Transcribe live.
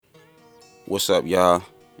What's up, y'all?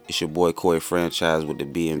 It's your boy Corey Franchise with the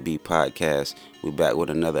B&B Podcast. We back with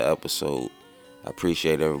another episode. I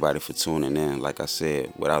appreciate everybody for tuning in. Like I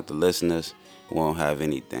said, without the listeners, we won't have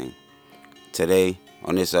anything. Today,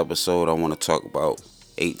 on this episode, I want to talk about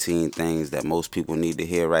 18 things that most people need to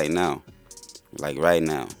hear right now. Like right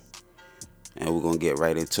now. And we're going to get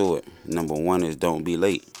right into it. Number one is don't be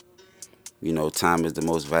late. Time is the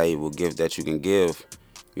most valuable gift that you can give.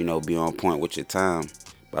 Be on point with your time.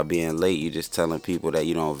 By being late, you're just telling people that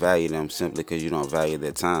you don't value them simply because you don't value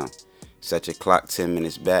their time. Set your clock 10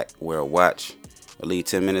 minutes back, wear a watch, or leave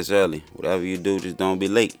 10 minutes early. Whatever you do, just don't be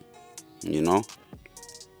late.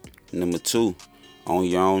 Number two, own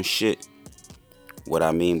your own shit. What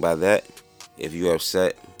I mean by that, if you're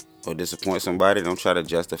upset or disappoint somebody, don't try to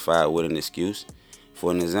justify it with an excuse. For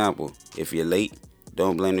an example, if you're late,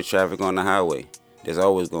 don't blame the traffic on the highway. There's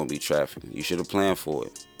always going to be traffic. You should have planned for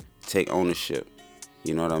it. Take ownership.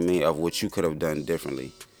 You know what I mean? Of what you could have done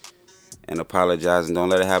differently. And apologize and don't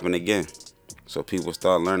let it happen again. So people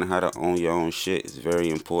start learning how to own your own shit. It's very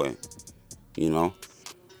important. We're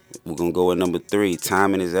going to go with number three.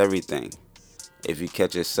 Timing is everything. If you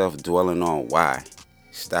catch yourself dwelling on why,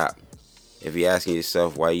 stop. If you're asking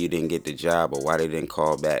yourself why you didn't get the job or why they didn't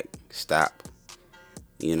call back, stop.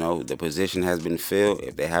 The position has been filled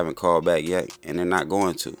if they haven't called back yet, and they're not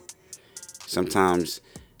going to. Sometimes,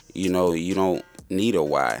 you don't need a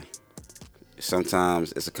why.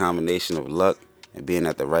 Sometimes it's a combination of luck and being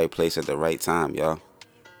at the right place at the right time, y'all.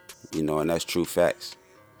 And that's true facts.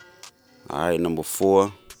 All right, number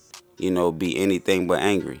four, be anything but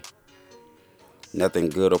angry. Nothing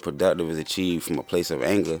good or productive is achieved from a place of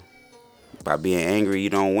anger. By being angry, you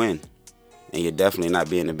don't win. And you're definitely not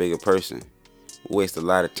being a bigger person. We waste a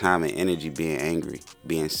lot of time and energy being angry,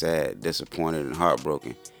 being sad, disappointed, and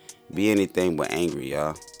heartbroken. Be anything but angry,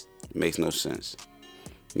 y'all. It makes no sense.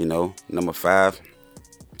 Number five,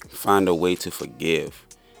 find a way to forgive.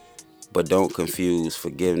 But don't confuse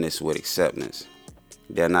forgiveness with acceptance.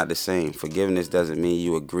 They're not the same. Forgiveness doesn't mean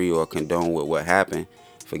you agree or condone with what happened.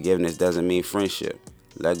 Forgiveness doesn't mean friendship.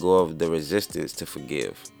 Let go of the resistance to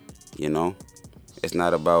forgive. It's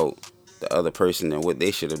not about the other person and what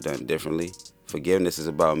they should have done differently. Forgiveness is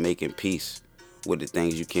about making peace with the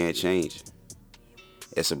things you can't change.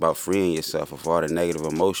 It's about freeing yourself of all the negative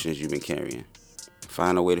emotions you've been carrying.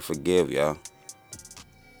 Find a way to forgive, y'all.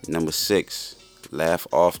 Number six, laugh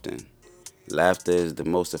often. Laughter is the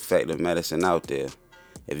most effective medicine out there.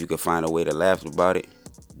 If you can find a way to laugh about it,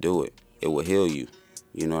 do it. It will heal you.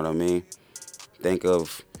 You know what I mean? Think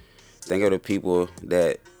of the people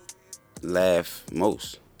that laugh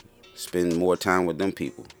most. Spend more time with them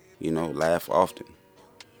people. Laugh often.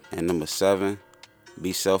 And number seven,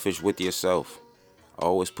 be selfish with yourself.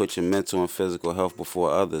 Always put your mental and physical health before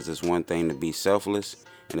others. It's one thing to be selfless,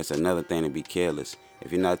 and it's another thing to be careless.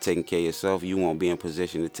 If you're not taking care of yourself, you won't be in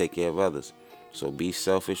position to take care of others. So be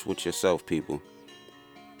selfish with yourself, people.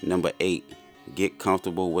 Number eight, get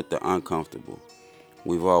comfortable with the uncomfortable.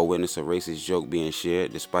 We've all witnessed a racist joke being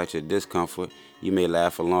shared. Despite your discomfort, you may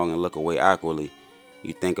laugh along and look away awkwardly.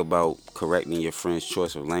 You think about correcting your friend's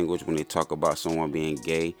choice of language when they talk about someone being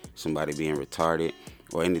gay, somebody being retarded,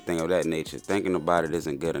 or anything of that nature. Thinking about it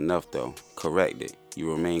isn't good enough, though. Correct it.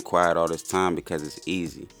 You remain quiet all this time because it's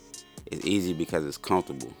easy. It's easy because it's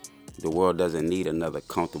comfortable. The world doesn't need another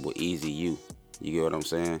comfortable, easy you. You get what I'm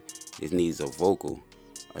saying? It needs a vocal,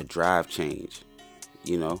 a drive change.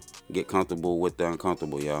 Get comfortable with the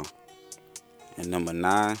uncomfortable, y'all. And number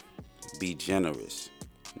nine, be generous.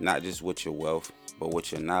 Not just with your wealth, but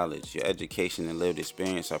with your knowledge. Your education and lived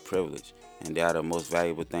experience are privilege, and they are the most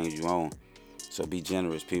valuable things you own. So be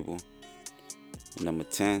generous, people. Number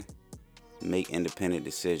 10, make independent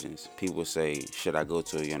decisions. People say, should I go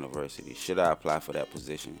to a university? Should I apply for that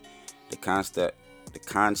position? The concept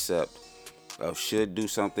of should do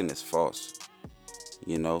something is false.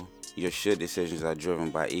 Your should decisions are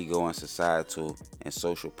driven by ego and societal and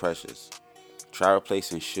social pressures. Try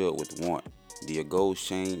replacing should with want. Do your goals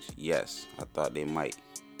change? Yes, I thought they might.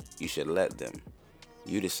 You should let them.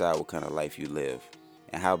 You decide what kind of life you live.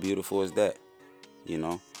 And how beautiful is that?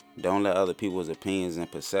 Don't let other people's opinions and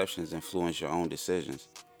perceptions influence your own decisions.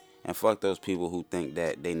 And fuck those people who think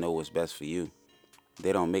that they know what's best for you.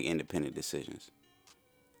 They don't make independent decisions.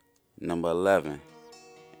 Number 11,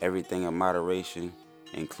 everything in moderation,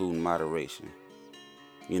 including moderation.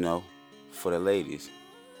 For the ladies,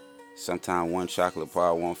 sometimes one chocolate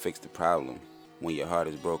bar won't fix the problem when your heart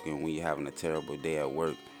is broken, when you're having a terrible day at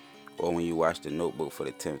work, or when you watch The Notebook for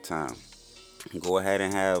the 10th time. Go ahead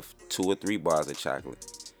and have 2 or 3 bars of chocolate.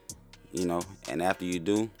 And after you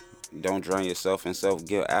do, don't drown yourself in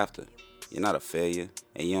self-guilt after. You're not a failure,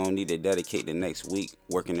 and you don't need to dedicate the next week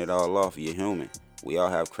working it all off. You're human. We all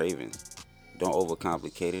have cravings. Don't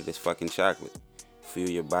overcomplicate it. It's fucking chocolate. Fuel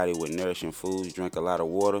your body with nourishing foods, drink a lot of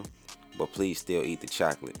water, but please still eat the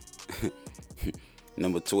chocolate.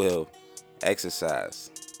 Number 12, exercise.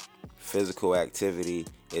 Physical activity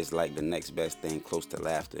is like the next best thing close to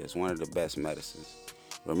laughter. It's one of the best medicines.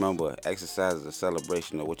 Remember, exercise is a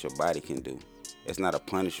celebration of what your body can do. It's not a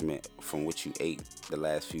punishment from what you ate the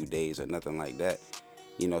last few days or nothing like that.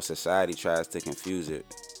 You know, society tries to confuse it.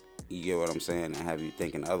 You get what I'm saying? And have you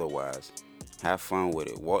thinking otherwise. Have fun with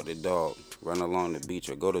it. Walk the dog, run along the beach,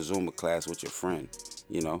 or go to Zumba class with your friend.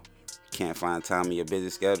 You know, can't find time in your busy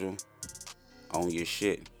schedule? Own your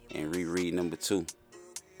shit and reread number 2.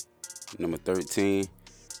 Number 13,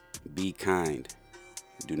 be kind.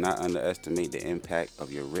 Do not underestimate the impact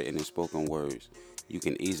of your written and spoken words. You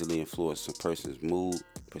can easily influence a person's mood,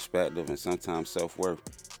 perspective, and sometimes self-worth.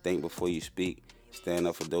 Think before you speak. Stand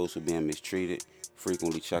up for those who are being mistreated.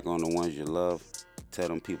 Frequently check on the ones you love. Tell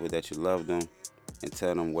them people that you love them, and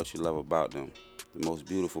tell them what you love about them. The most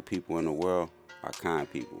beautiful people in the world are kind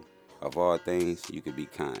people. Of all things, you can be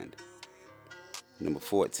kind. Number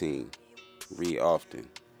 14, read often.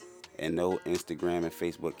 And no, Instagram and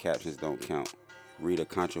Facebook captions don't count. Read a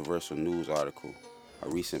controversial news article, a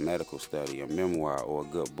recent medical study, a memoir, or a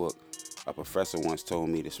good book. A professor once told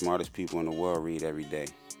me the smartest people in the world read every day.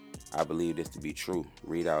 I believe this to be true.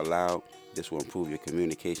 Read out loud. This will improve your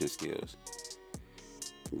communication skills.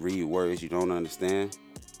 Read words you don't understand,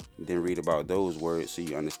 then read about those words so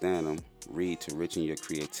you understand them. Read to richen your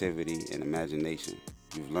creativity and imagination.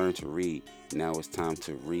 You've learned to read. Now it's time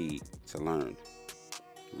to read to learn.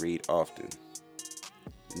 Read often.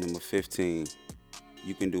 Number 15,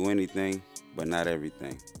 you can do anything, but not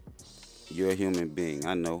everything. You're a human being,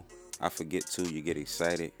 I know. I forget too. You get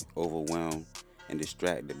excited, overwhelmed, and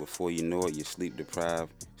distracted. Before you know it, you're sleep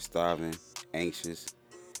deprived, starving, anxious,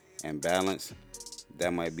 and balanced.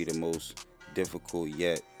 That might be the most difficult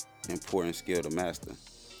yet important skill to master.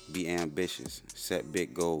 Be ambitious, set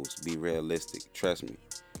big goals, be realistic. Trust me,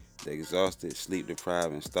 the exhausted, sleep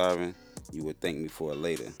deprived, and starving, you would thank me for it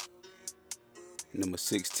later. Number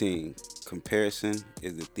 16, comparison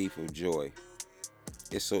is the thief of joy.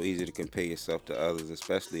 It's so easy to compare yourself to others,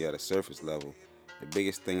 especially at a surface level. The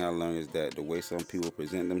biggest thing I learned is that the way some people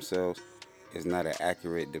present themselves is not an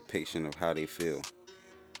accurate depiction of how they feel.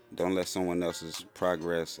 Don't let someone else's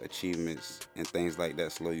progress, achievements, and things like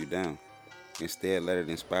that slow you down. Instead, let it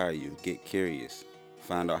inspire you. Get curious.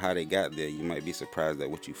 Find out how they got there. You might be surprised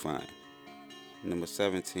at what you find. Number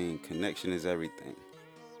 17, connection is everything.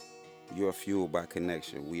 You are fueled by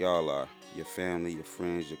connection. We all are. Your family, your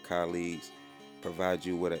friends, your colleagues provide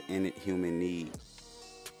you with an innate human need,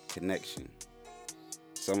 connection.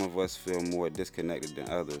 Some of us feel more disconnected than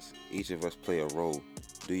others. Each of us play a role.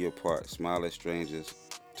 Do your part. Smile at strangers.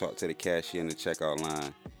 Talk to the cashier in the checkout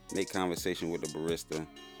line. Make conversation with the barista.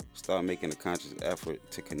 Start making a conscious effort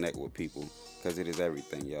to connect with people, because it is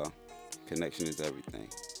everything, y'all. Connection is everything.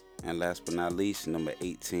 And last but not least, number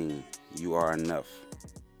 18, you are enough.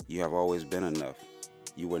 You have always been enough.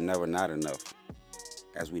 You were never not enough.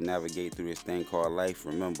 As we navigate through this thing called life,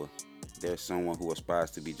 remember, there's someone who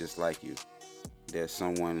aspires to be just like you. There's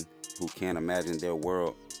someone who can't imagine their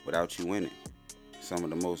world without you in it. Some of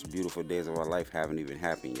the most beautiful days of our life haven't even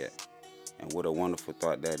happened yet. And what a wonderful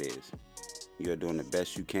thought that is. You're doing the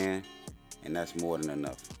best you can, and that's more than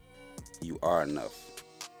enough. You are enough.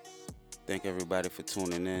 Thank everybody for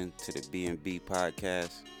tuning in to the B&B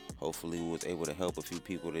podcast. Hopefully we was able to help a few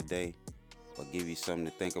people today, or give you something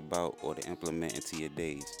to think about or to implement into your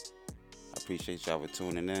days. I appreciate y'all for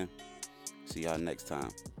tuning in. See y'all next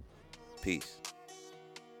time. Peace.